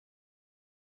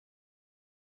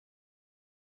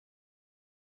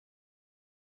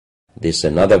This is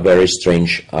another very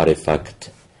strange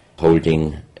artifact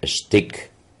holding a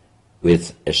stick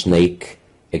with a snake.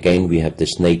 Again, we have the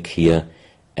snake here,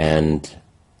 and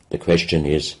the question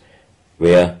is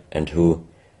where and who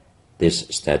this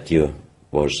statue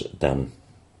was done.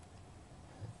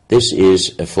 This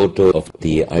is a photo of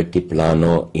the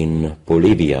Altiplano in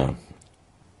Bolivia.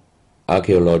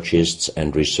 Archaeologists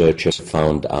and researchers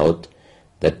found out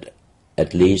that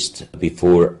at least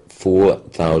before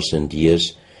 4,000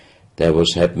 years there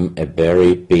was happened a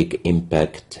very big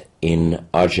impact in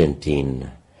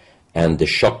Argentina, and the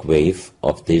shock wave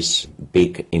of this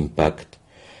big impact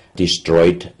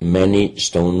destroyed many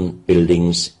stone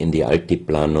buildings in the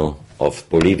Altiplano of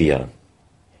Bolivia.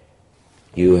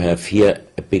 You have here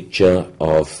a picture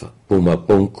of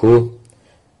Pumapunku,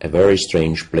 a very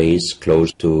strange place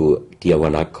close to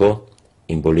Tiahuanaco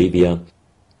in Bolivia,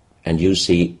 and you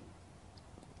see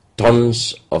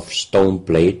tons of stone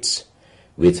plates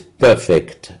with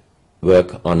perfect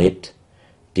work on it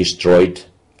destroyed.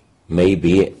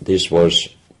 Maybe this was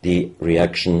the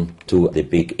reaction to the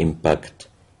big impact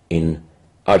in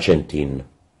Argentina.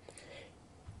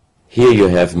 Here you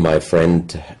have my friend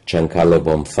Giancarlo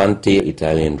Bonfanti,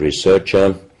 Italian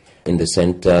researcher, in the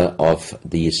center of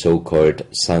the so-called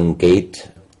Sun Gate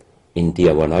in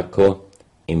Tiahuanaco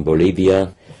in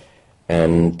Bolivia,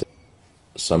 and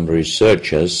some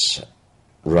researchers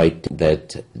write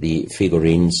that the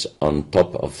figurines on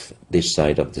top of this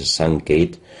side of the Sun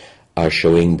Gate are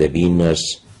showing the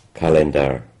Venus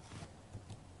calendar.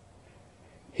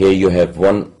 Here you have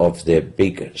one of the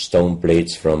big stone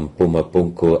plates from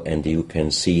Pumapunku, and you can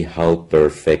see how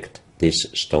perfect this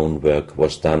stonework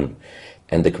was done.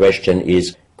 And the question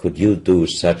is, could you do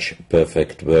such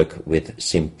perfect work with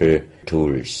simple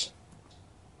tools?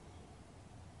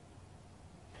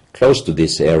 Close to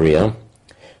this area,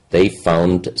 they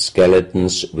found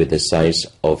skeletons with a size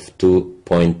of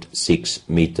 2.6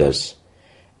 meters.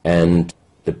 And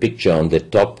the picture on the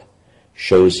top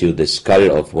shows you the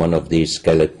skull of one of these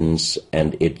skeletons,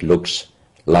 and it looks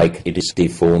like it is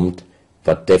deformed,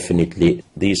 but definitely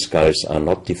these skulls are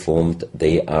not deformed.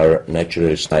 They are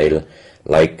natural style,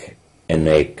 like an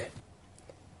egg.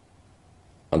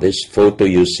 On this photo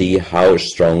you see how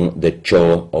strong the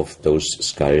jaw of those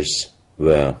skulls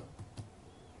were.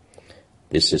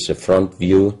 This is a front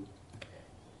view,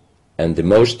 and the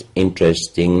most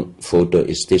interesting photo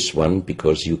is this one,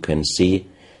 because you can see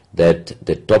that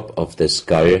the top of the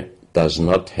skull does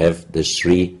not have the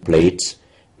three plates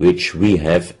which we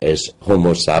have as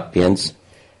Homo sapiens,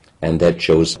 and that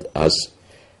shows us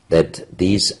that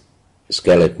these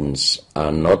skeletons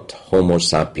are not Homo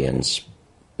sapiens.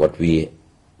 What we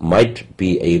might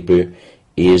be able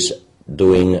is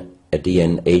doing a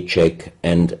DNA check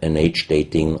and an age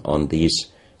dating on these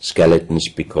skeletons,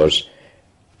 because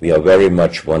we are very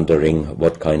much wondering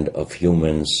what kind of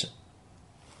humans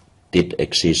did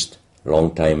exist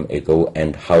long time ago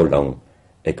and how long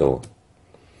ago.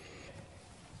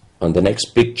 On the next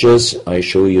pictures I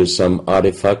show you some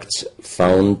artifacts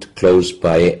found close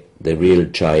by the real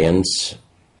giants,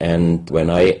 and when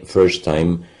I first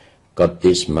time got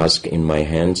this mask in my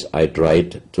hands I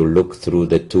tried to look through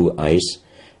the two eyes.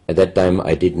 At that time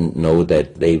I didn't know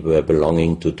that they were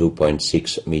belonging to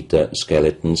 2.6 meter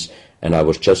skeletons, and I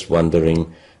was just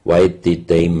wondering, why did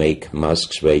they make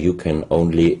masks where you can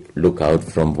only look out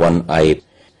from one eye?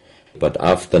 But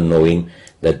after knowing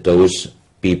that those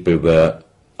people were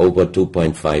over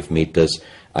 2.5 meters,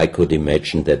 I could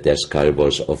imagine that their skull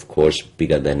was of course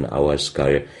bigger than our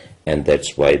skull, and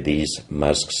that's why these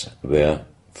masks were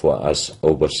for us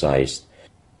oversized.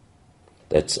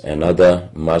 That's another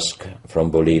mask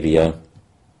from Bolivia,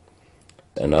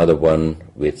 another one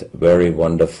with very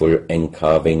wonderful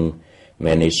encarving,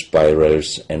 many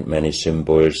spirals and many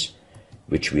symbols,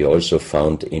 which we also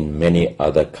found in many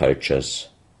other cultures.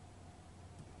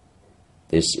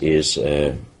 This is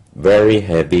a very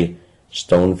heavy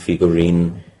stone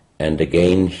figurine, and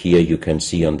again here you can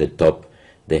see on the top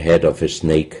the head of a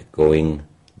snake going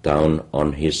down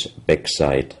on his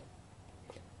backside.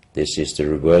 This is the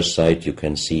reverse side. You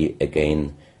can see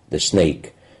again the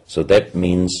snake. So that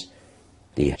means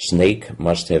the snake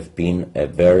must have been a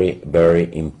very,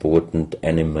 very important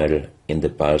animal in the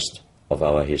past of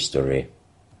our history.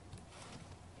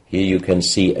 Here you can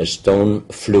see a stone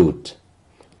flute.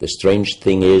 The strange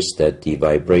thing is that the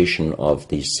vibration of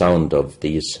the sound of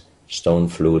these stone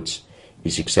flutes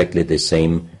is exactly the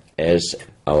same as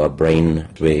our brain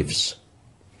waves.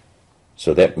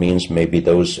 So that means maybe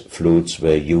those flutes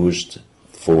were used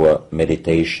for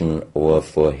meditation or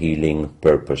for healing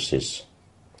purposes.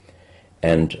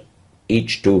 And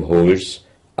each two holes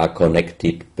are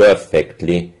connected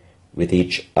perfectly with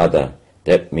each other.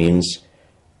 That means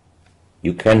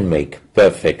you can make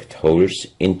perfect holes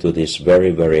into this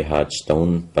very, very hard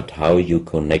stone, but how you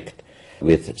connect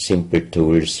with simple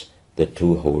tools the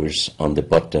two holes on the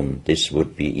bottom, this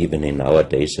would be, even in our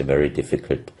days, a very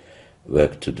difficult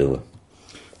work to do.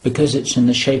 Because it's in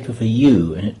the shape of a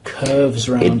U and it curves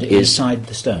round inside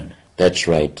the stone. That's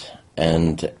right.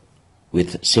 And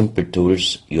with simple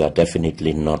tools, you are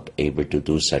definitely not able to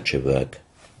do such a work.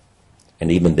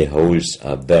 And even the holes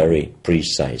are very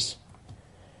precise.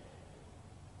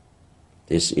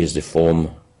 This is the form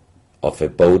of a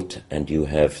boat, and you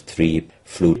have 3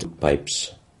 flute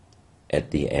pipes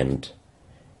at the end.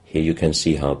 Here you can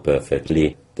see how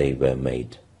perfectly they were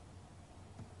made.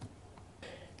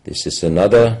 This is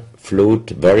another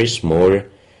flute, very small.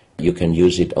 You can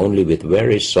use it only with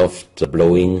very soft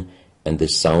blowing, and the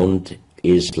sound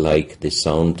is like the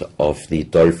sound of the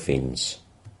dolphins.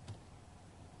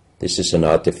 This is an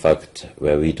artifact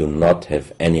where we do not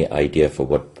have any idea for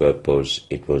what purpose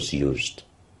it was used.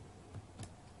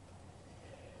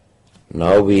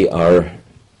 Now we are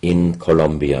in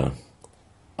Colombia.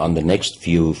 On the next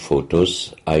few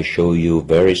photos, I show you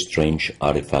very strange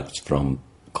artifacts from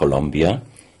Colombia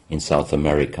in South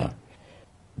America.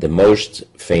 The most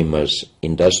famous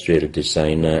industrial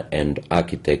designer and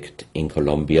architect in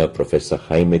Colombia, Professor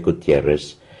Jaime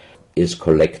Gutierrez, is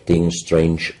collecting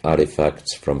strange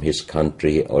artifacts from his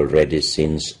country already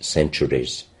since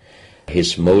centuries.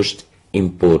 His most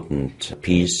important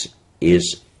piece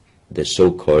is the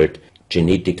so-called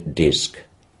genetic disc.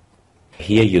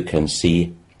 Here you can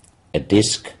see a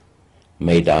disc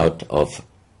made out of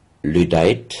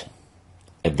lyddite,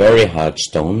 a very hard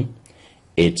stone.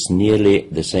 It's nearly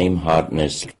the same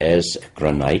hardness as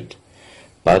granite,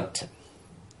 but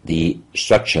the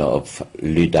structure of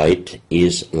lyddite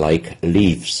is like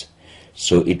leaves,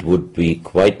 so it would be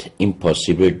quite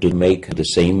impossible to make the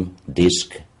same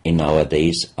disc in our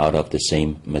days out of the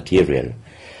same material.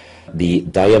 The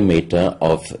diameter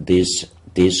of this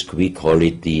disc, we call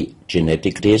it the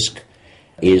genetic disc,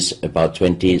 is about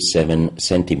 27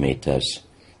 centimeters.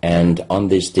 And on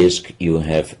this disc you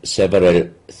have several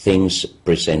things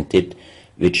presented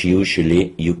which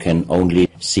usually you can only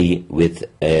see with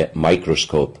a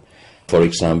microscope. For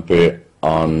example,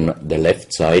 on the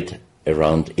left side,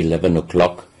 around 11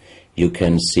 o'clock, you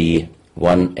can see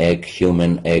one egg,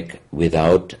 human egg,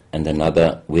 without, and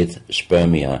another with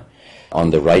spermia.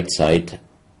 On the right side,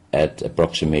 at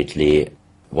approximately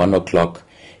 1 o'clock,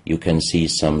 you can see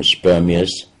some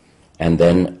spermias, and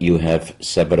then you have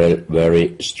several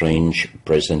very strange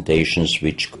presentations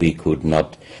which we could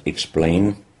not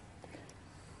explain.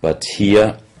 But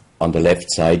here on the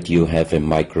left side you have a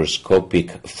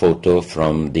microscopic photo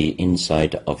from the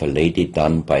inside of a lady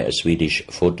done by a Swedish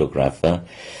photographer,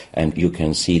 and you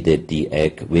can see that the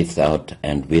egg without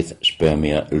and with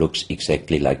spermia looks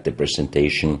exactly like the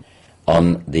presentation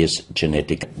on this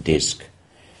genetic disc.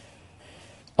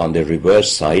 On the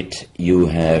reverse side you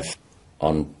have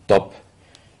on top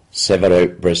several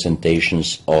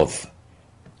presentations of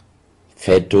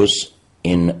fetus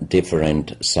in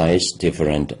different size,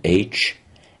 different age,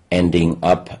 ending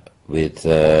up with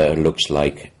looks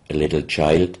like a little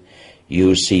child.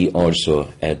 You see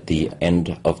also at the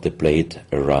end of the plate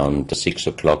around 6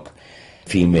 o'clock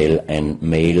female and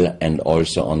male, and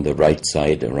also on the right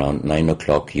side around 9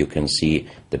 o'clock you can see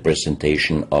the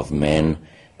presentation of man,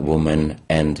 woman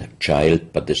and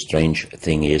child. But the strange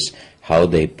thing is how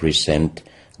they present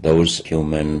those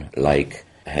human-like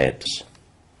heads.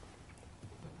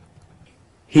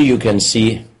 Here you can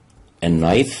see a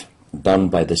knife done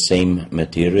by the same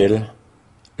material,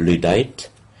 lyddite.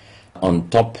 On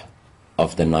top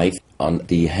of the knife, on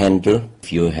the handle,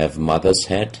 you have mother's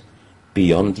head.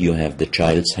 Beyond you have the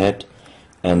child's head,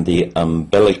 and the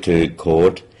umbilical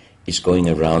cord is going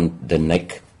around the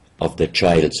neck of the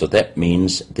child. So that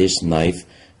means this knife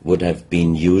would have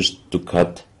been used to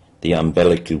cut the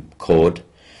umbilical cord,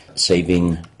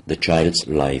 saving the child's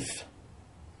life.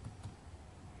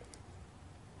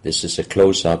 This is a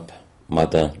close-up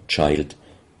mother, child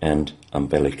and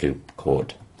umbilical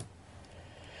cord.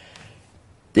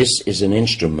 This is an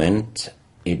instrument.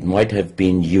 It might have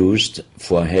been used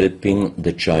for helping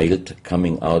the child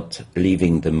coming out,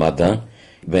 leaving the mother,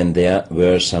 when there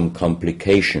were some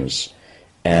complications.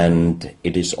 And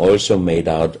it is also made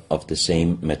out of the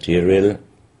same material,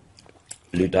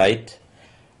 lyddite.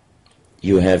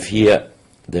 You have here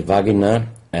the vagina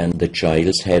and the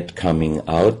child's head coming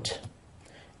out,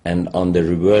 and on the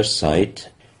reverse side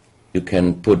you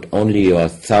can put only your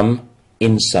thumb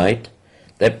inside.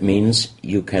 That means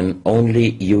you can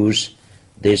only use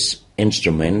this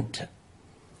instrument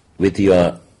with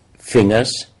your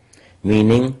fingers.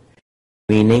 meaning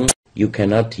you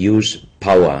cannot use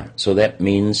power. So that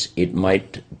means it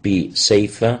might be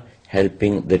safer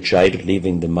helping the child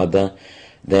leaving the mother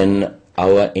than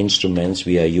our instruments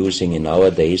we are using in our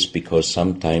days, because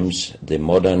sometimes the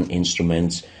modern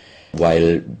instruments,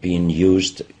 while being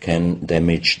used, can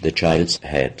damage the child's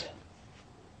head.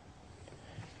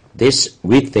 This,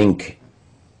 we think,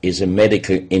 is a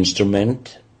medical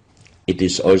instrument. It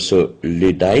is also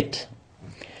Luddite,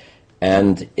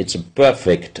 and it's a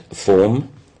perfect form.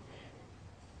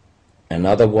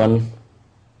 Another one,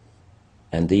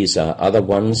 and these are other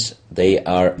ones, they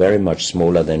are very much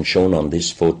smaller than shown on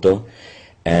this photo.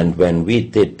 And when we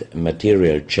did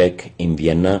material check in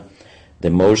Vienna,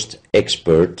 the most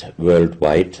expert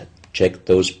worldwide checked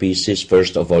those pieces.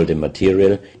 First of all, the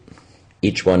material.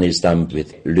 Each one is done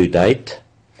with Luddite,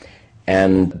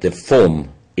 and the form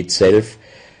itself,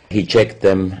 he checked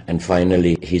them, and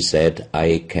finally he said,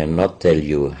 I cannot tell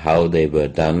you how they were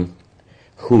done,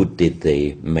 who did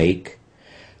they make,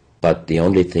 but the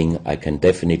only thing I can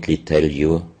definitely tell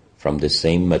you, from the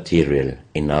same material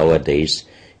in our days,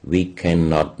 we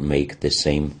cannot make the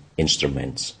same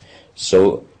instruments.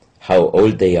 So how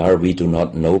old they are we do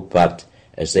not know, but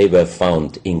as they were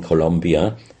found in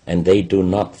Colombia and they do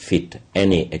not fit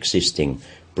any existing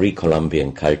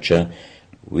pre-Columbian culture,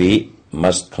 we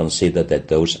must consider that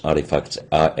those artifacts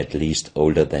are at least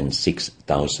older than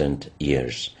 6,000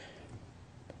 years.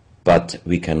 But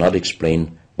we cannot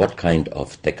explain what kind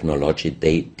of technology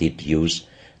they did use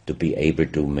to be able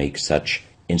to make such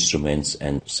instruments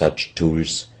and such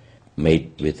tools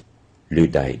made with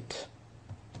Luddite.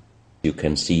 You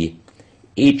can see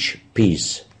each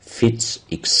piece fits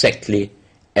exactly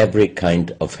every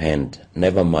kind of hand,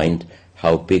 never mind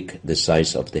how big the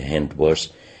size of the hand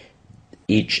was.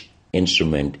 Each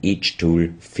instrument, each tool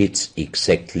fits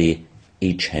exactly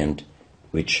each hand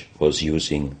which was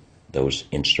using those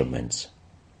instruments.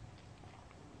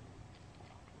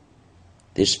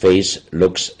 This face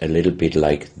looks a little bit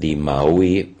like the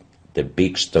Maui, the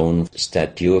big stone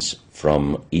statues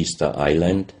from Easter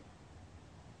Island.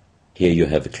 Here you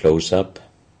have a close-up.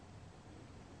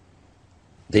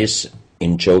 This,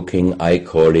 in joking, I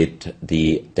call it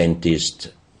the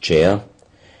dentist chair.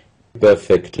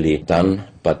 Perfectly done,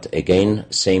 but again,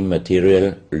 same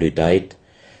material, Luddite.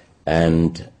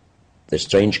 And the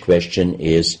strange question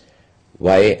is,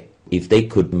 why, if they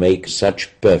could make such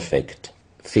perfect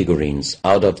figurines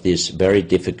out of this very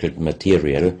difficult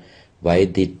material, why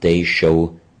did they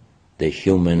show the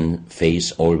human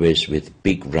face always with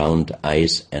big round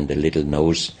eyes and a little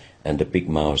nose and a big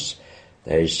mouth?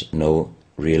 There is no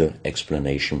real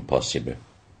explanation possible.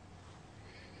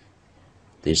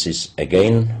 This is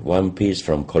again one piece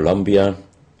from Colombia,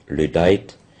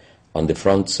 Luddite. On the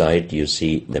front side you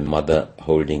see the mother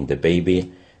holding the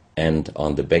baby, and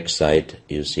on the back side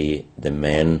you see the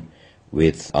man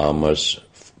with armors,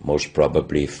 most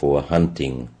probably for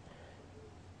hunting.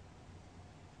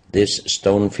 This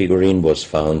stone figurine was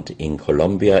found in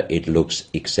Colombia. It looks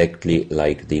exactly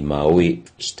like the Maui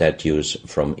statues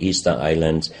from Easter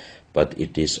Islands, but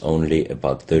it is only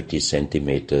about 30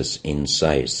 centimeters in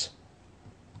size.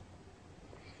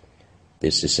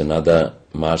 This is another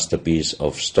masterpiece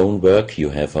of stonework. You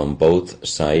have on both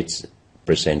sides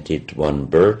presented one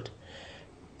bird,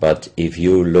 but if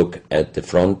you look at the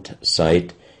front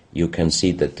side, you can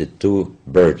see that the two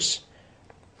birds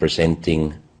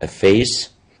presenting a face,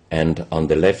 and on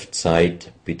the left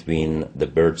side, between the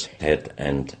bird's head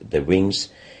and the wings,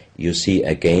 you see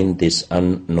again this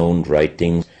unknown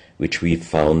writing which we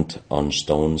found on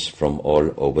stones from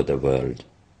all over the world.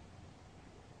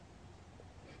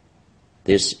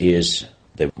 This is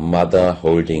the mother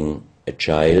holding a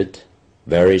child,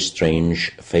 very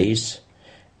strange face,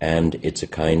 and it's a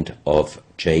kind of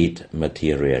jade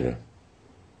material.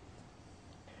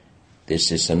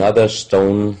 This is another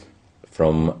stone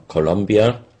from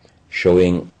Colombia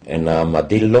showing an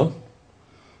armadillo.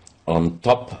 On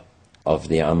top of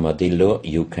the armadillo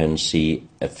you can see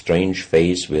a strange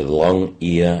face with long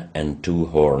ear and two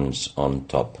horns on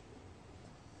top.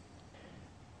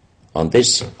 On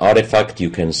this artifact you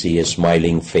can see a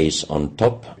smiling face on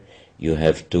top. You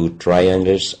have two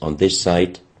triangles on this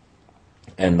side,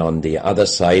 and on the other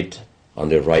side, on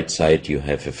the right side, you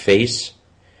have a face.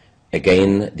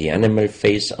 Again, the animal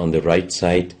face on the right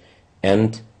side,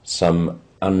 and some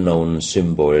unknown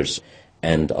symbols.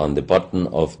 And on the bottom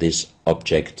of this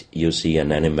object you see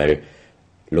an animal,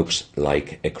 looks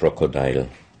like a crocodile.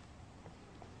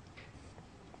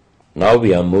 Now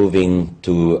we are moving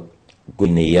to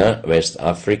Guinea, West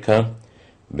Africa,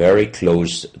 very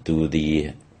close to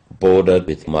the border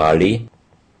with Mali.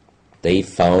 They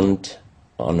found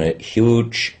on a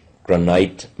huge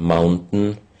granite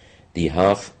mountain, the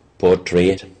half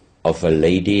portrait of a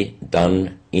lady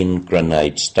done in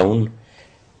granite stone,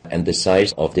 and the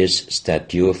size of this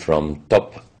statue from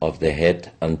top of the head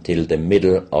until the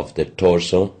middle of the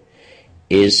torso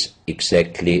is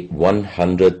exactly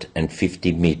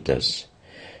 150 meters.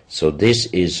 So this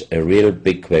is a real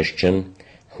big question.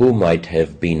 Who might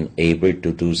have been able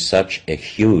to do such a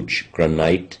huge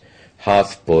granite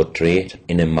half-portrait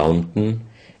in a mountain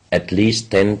at least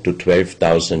 10 to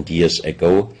 12,000 years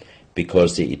ago,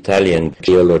 because the Italian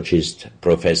geologist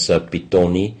Professor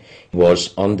Pittoni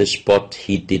was on the spot.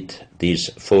 He did these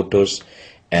photos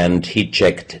and he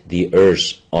checked the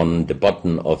earth on the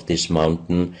bottom of this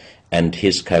mountain, and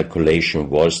his calculation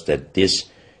was that this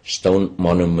stone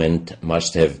monument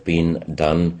must have been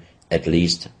done at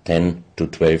least 10 to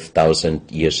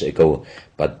 12,000 years ago.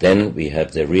 But then we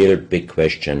have the real big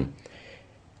question: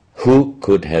 who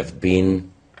could have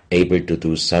been able to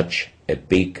do such a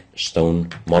big stone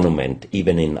monument?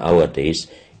 Even in our days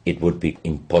it would be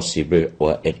impossible,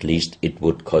 or at least it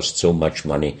would cost so much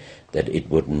money that it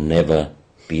would never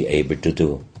be able to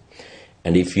do.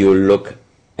 And if you look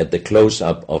at the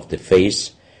close-up of the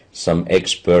face, some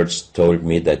experts told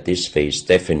me that this face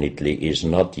definitely is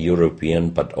not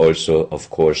European, but also, of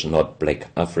course, not black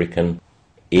African.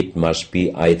 It must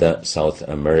be either South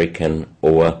American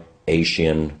or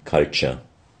Asian culture.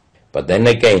 But then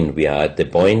again, we are at the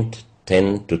point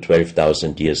 10 to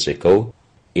 12,000 years ago.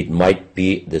 It might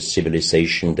be the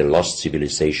civilization, the lost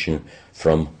civilization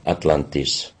from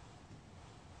Atlantis.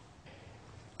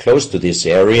 Close to this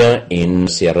area in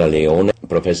Sierra Leone,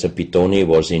 Professor Pittoni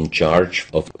was in charge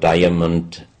of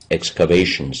diamond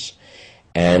excavations.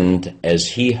 And as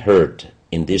he heard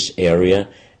in this area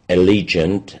a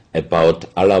legend about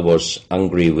Allah was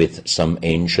angry with some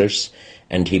angels,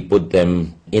 and he put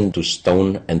them into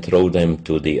stone and throw them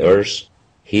to the earth,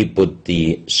 he put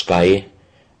the sky,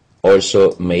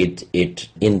 also made it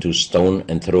into stone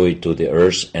and throw it to the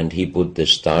earth, and he put the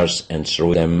stars and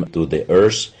throw them to the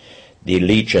earth. The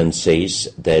legend says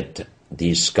that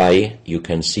the sky you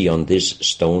can see on this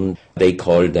stone, they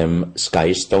call them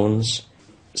sky stones,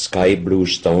 sky blue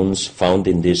stones found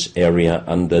in this area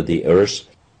under the earth.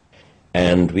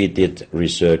 And we did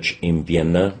research in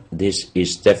Vienna. This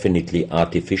is definitely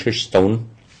artificial stone.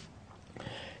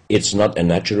 It's not a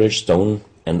natural stone,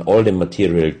 and all the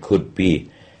material could be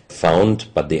found,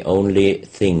 but the only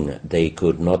thing they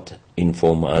could not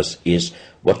inform us is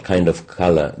what kind of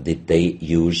color did they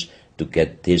use to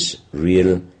get this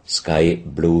real sky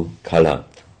blue color.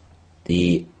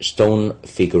 The stone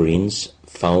figurines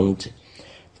found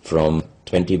from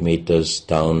 20 meters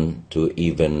down to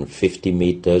even 50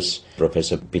 meters.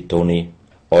 Professor Pittoni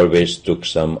always took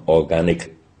some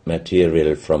organic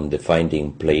material from the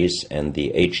finding place, and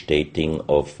the age dating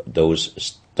of those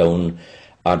stone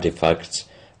artifacts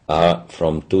are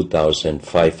from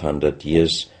 2,500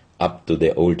 years up to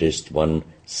the oldest one,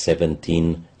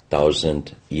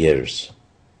 17,000 years.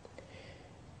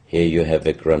 Here you have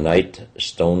a granite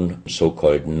stone,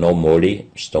 so-called nomoli,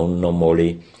 stone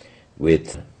nomoli,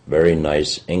 with very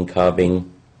nice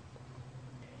encarving.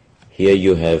 Here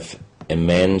you have a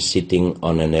man sitting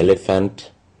on an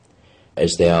elephant,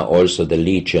 as there are also the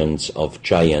legends of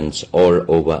giants all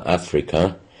over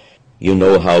Africa. You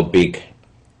know how big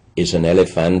is an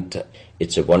elephant.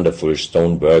 It's a wonderful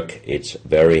stonework. It's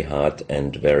very hard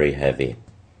and very heavy.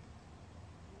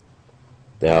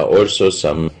 There are also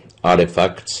some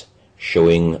artifacts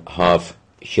showing half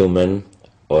human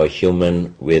or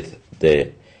human with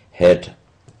the head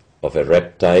of a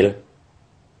reptile,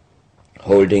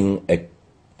 holding a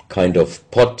kind of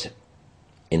pot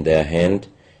in their hand,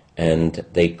 and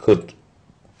they could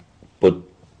put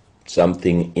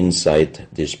something inside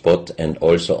this pot, and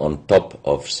also on top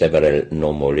of several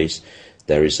nomolis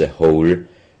there is a hole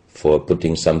for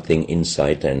putting something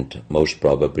inside, and most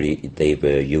probably they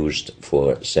were used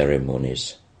for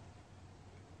ceremonies.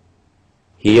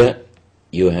 Here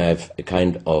you have a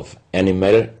kind of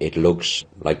animal. It looks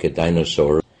like a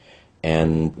dinosaur,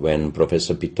 and when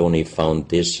Professor Pittoni found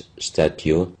this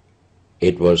statue,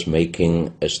 it was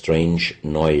making a strange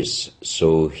noise.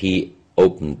 So he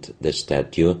opened the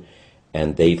statue,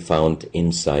 and they found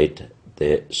inside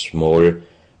the small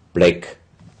black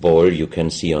ball you can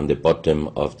see on the bottom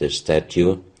of the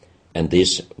statue, and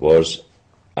this was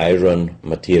iron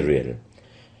material.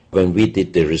 When we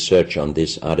did the research on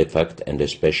this artifact, and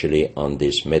especially on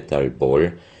this metal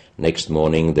ball, next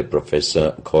morning the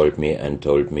professor called me and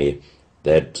told me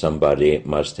that somebody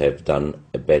must have done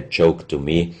a bad joke to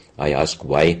me. I asked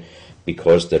why,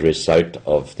 because the result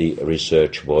of the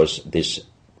research was this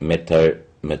metal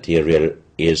material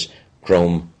is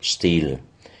chrome steel,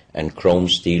 and chrome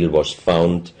steel was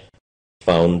found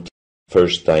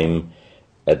first time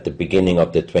at the beginning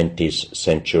of the 20th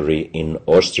century in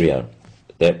Austria.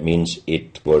 That means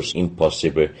it was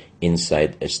impossible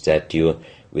inside a statue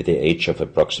with the age of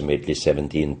approximately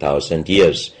 17,000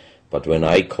 years. But when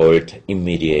I called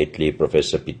immediately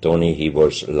Professor Pittoni, he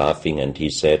was laughing and he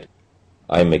said,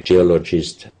 "I'm a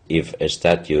geologist. If a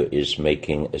statue is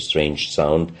making a strange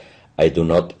sound, I do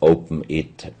not open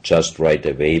it just right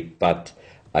away, but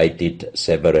I did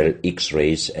several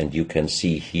X-rays, and you can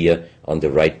see here on the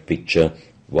right picture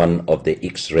one of the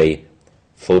X-ray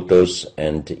photos,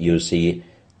 and you see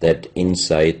that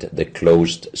inside the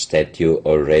closed statue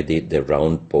already the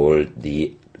round ball,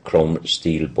 the chrome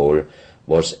steel ball,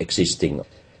 was existing.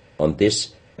 On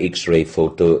this X-ray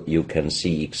photo you can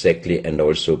see exactly, and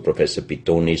also Professor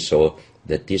Pittoni saw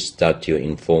that this statue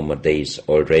in former days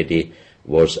already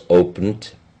was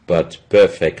opened but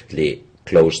perfectly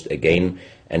closed again,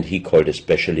 and he called a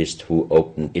specialist who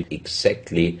opened it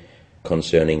exactly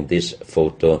concerning this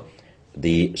photo,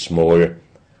 the small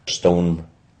stone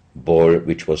ball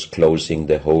which was closing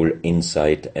the hole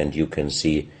inside, and you can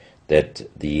see that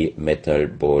the metal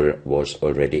ball was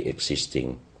already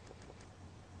existing.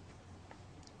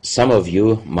 Some of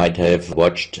you might have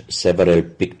watched several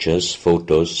pictures,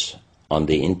 photos on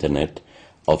the internet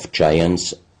of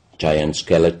giant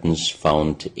skeletons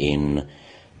found in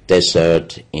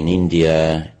desert, in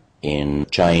India, in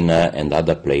China and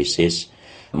other places.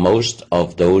 Most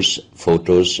of those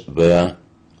photos were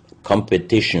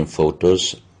competition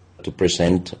photos to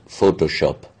present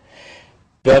Photoshop.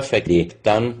 Perfectly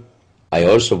done. I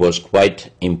also was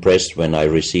quite impressed when I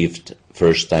received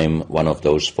first time one of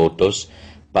those photos,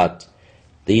 but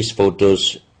these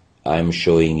photos I'm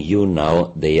showing you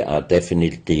now, they are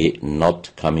definitely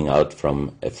not coming out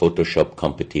from a Photoshop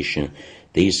competition.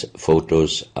 These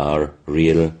photos are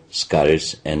real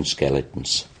skulls and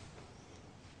skeletons.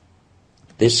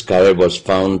 This skull was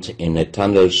found in a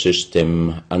tunnel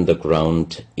system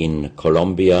underground in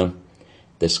Colombia.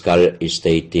 The skull is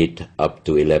dated up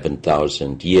to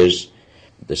 11,000 years.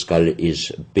 The skull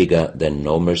is bigger than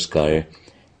normal skull,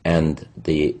 and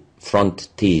the front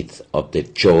teeth of the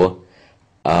jaw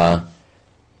are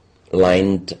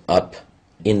lined up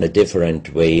in a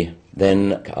different way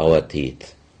than our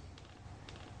teeth.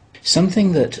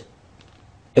 Something that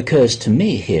occurs to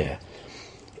me here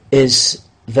is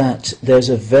that there's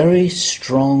a very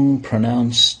strong,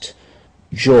 pronounced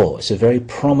jaw. It's a very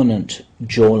prominent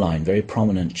jawline, very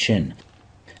prominent chin.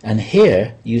 And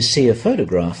here you see a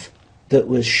photograph that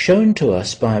was shown to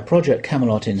us by a Project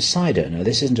Camelot insider. Now,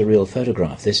 this isn't a real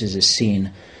photograph. This is a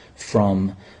scene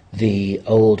from the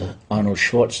old Arnold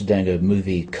Schwarzenegger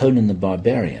movie Conan the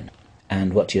Barbarian.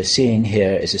 And what you're seeing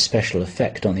here is a special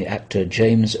effect on the actor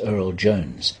James Earl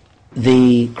Jones.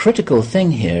 The critical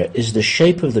thing here is the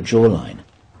shape of the jawline.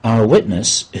 Our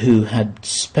witness, who had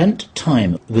spent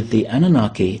time with the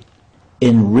Anunnaki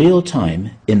in real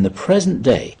time, in the present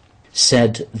day,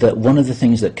 said that one of the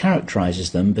things that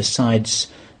characterizes them, besides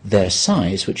their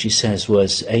size, which he says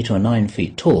was 8 or 9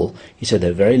 feet tall, he said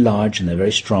they're very large and they're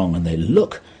very strong and they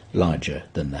look larger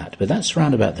than that. But that's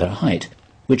round about their height,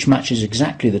 which matches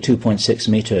exactly the 2.6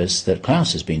 meters that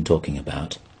Klaus has been talking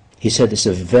about. He said it's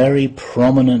a very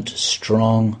prominent,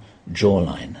 strong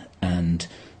jawline, and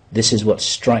this is what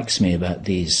strikes me about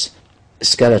these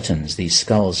skeletons, these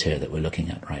skulls here that we're looking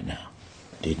at right now.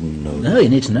 Didn't know. No, you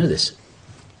need to know this.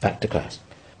 Back to Klaus.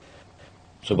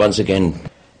 So once again,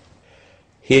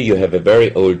 here you have a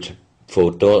very old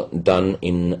photo done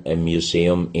in a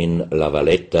museum in La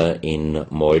Valletta in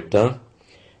Malta,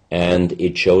 and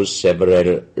it shows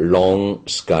several long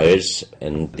skulls,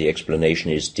 and the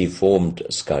explanation is deformed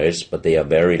skulls, but they are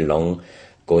very long,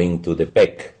 going to the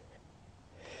back.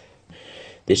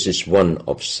 This is one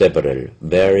of several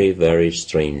very, very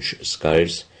strange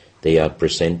skulls. They are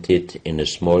presented in a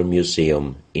small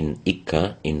museum in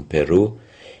Ica, in Peru.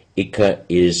 Ica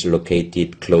is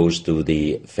located close to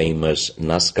the famous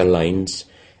Nazca lines,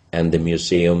 and the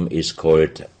museum is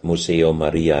called Museo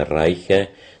Maria Reiche,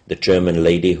 the German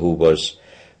lady who was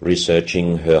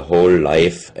researching her whole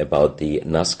life about the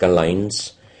Nazca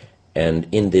lines. And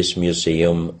in this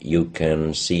museum you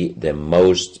can see the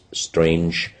most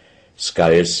strange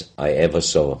skulls I ever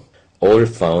saw, all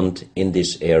found in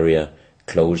this area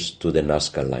close to the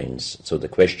Nazca lines. So the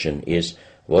question is,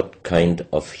 what kind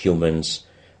of humans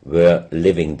were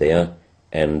living there,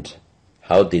 and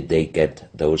how did they get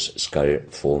those skull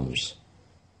forms?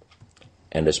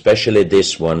 And especially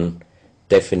this one,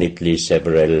 definitely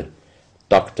several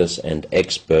doctors and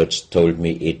experts told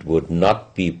me it would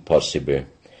not be possible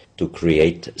to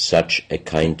create such a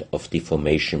kind of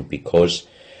deformation, because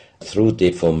through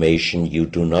deformation you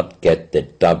do not get the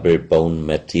double bone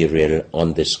material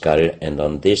on the skull, and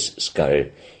on this skull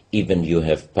even you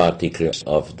have particles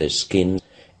of the skin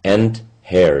and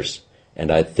hairs,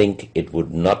 and I think it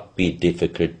would not be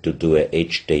difficult to do a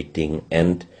age dating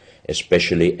and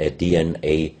especially a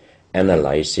DNA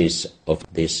analysis of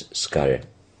this skull.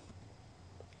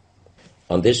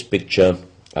 On this picture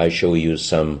I show you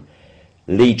some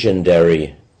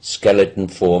legendary skeleton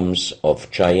forms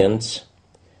of giants.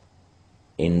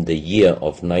 In the year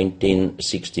of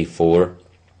 1964,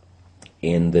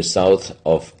 in the south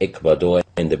of Ecuador,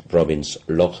 in the province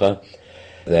Loja,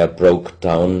 there broke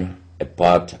down a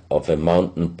part of a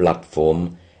mountain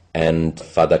platform, and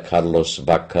Father Carlos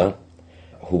Vaca,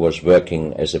 who was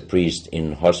working as a priest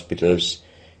in hospitals,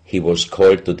 he was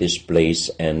called to this place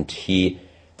and he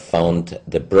found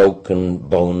the broken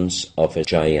bones of a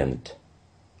giant.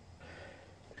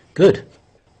 Good.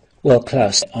 Well,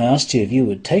 Klaus, I asked you if you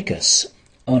would take us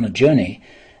on a journey,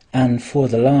 and for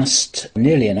the last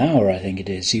nearly an hour, I think it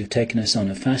is, you've taken us on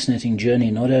a fascinating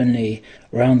journey not only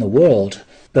around the world,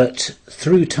 but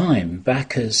through time,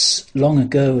 back as long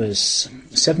ago as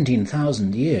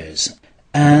 17,000 years.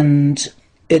 And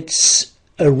it's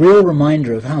a real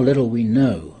reminder of how little we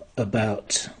know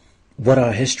about what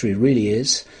our history really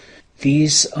is.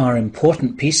 These are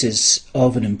important pieces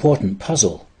of an important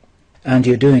puzzle, and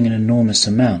you're doing an enormous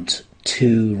amount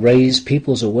to raise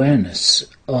people's awareness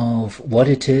of what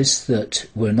it is that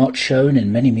we're not shown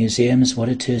in many museums, what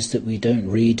it is that we don't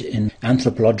read in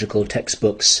anthropological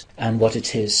textbooks, and what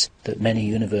it is that many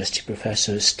university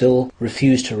professors still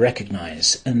refuse to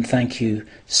recognize. And thank you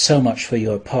so much for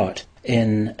your part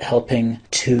in helping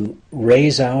to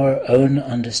raise our own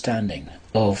understanding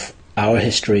of our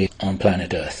history on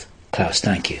planet Earth. Klaus,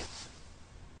 thank you.